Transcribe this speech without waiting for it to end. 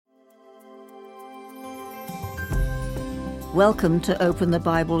Welcome to Open the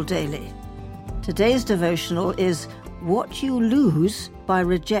Bible Daily. Today's devotional is What You Lose by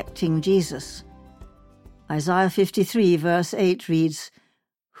Rejecting Jesus. Isaiah 53 verse 8 reads,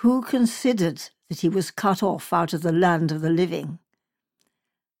 "Who considered that he was cut off out of the land of the living?"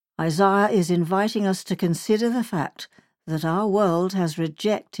 Isaiah is inviting us to consider the fact that our world has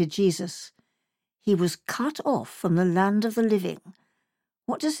rejected Jesus. He was cut off from the land of the living.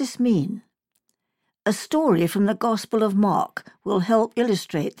 What does this mean? A story from the Gospel of Mark will help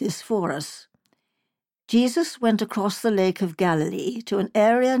illustrate this for us. Jesus went across the Lake of Galilee to an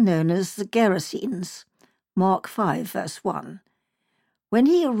area known as the Gerasenes. Mark 5, verse 1. When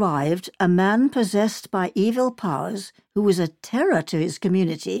he arrived, a man possessed by evil powers, who was a terror to his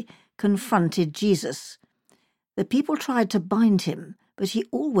community, confronted Jesus. The people tried to bind him, but he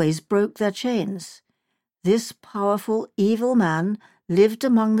always broke their chains. This powerful, evil man lived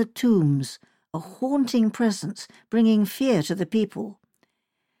among the tombs, a haunting presence, bringing fear to the people.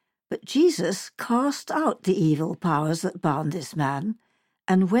 But Jesus cast out the evil powers that bound this man,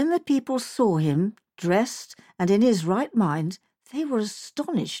 and when the people saw him, dressed and in his right mind, they were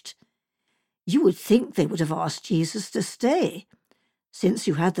astonished. You would think they would have asked Jesus to stay. "Since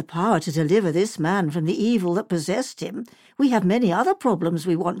you had the power to deliver this man from the evil that possessed him, we have many other problems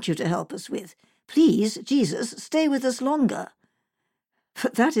we want you to help us with. Please, Jesus, stay with us longer."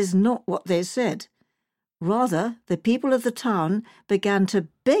 But that is not what they said. Rather, the people of the town began to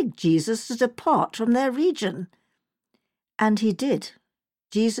beg Jesus to depart from their region. And he did.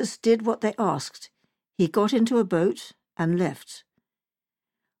 Jesus did what they asked. He got into a boat and left.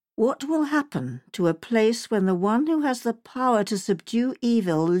 What will happen to a place when the one who has the power to subdue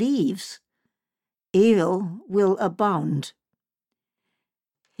evil leaves? Evil will abound.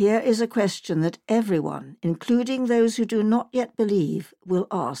 Here is a question that everyone, including those who do not yet believe, will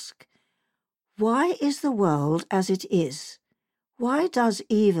ask. Why is the world as it is? Why does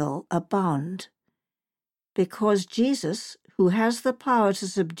evil abound? Because Jesus, who has the power to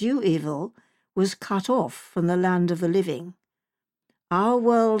subdue evil, was cut off from the land of the living. Our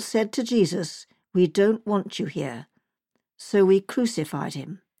world said to Jesus, "We don't want you here." So we crucified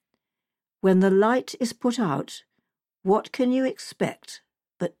him. When the light is put out, what can you expect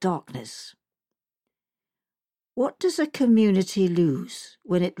but darkness? What does a community lose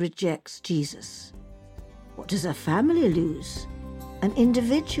when it rejects Jesus? What does a family lose? An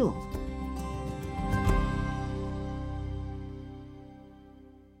individual?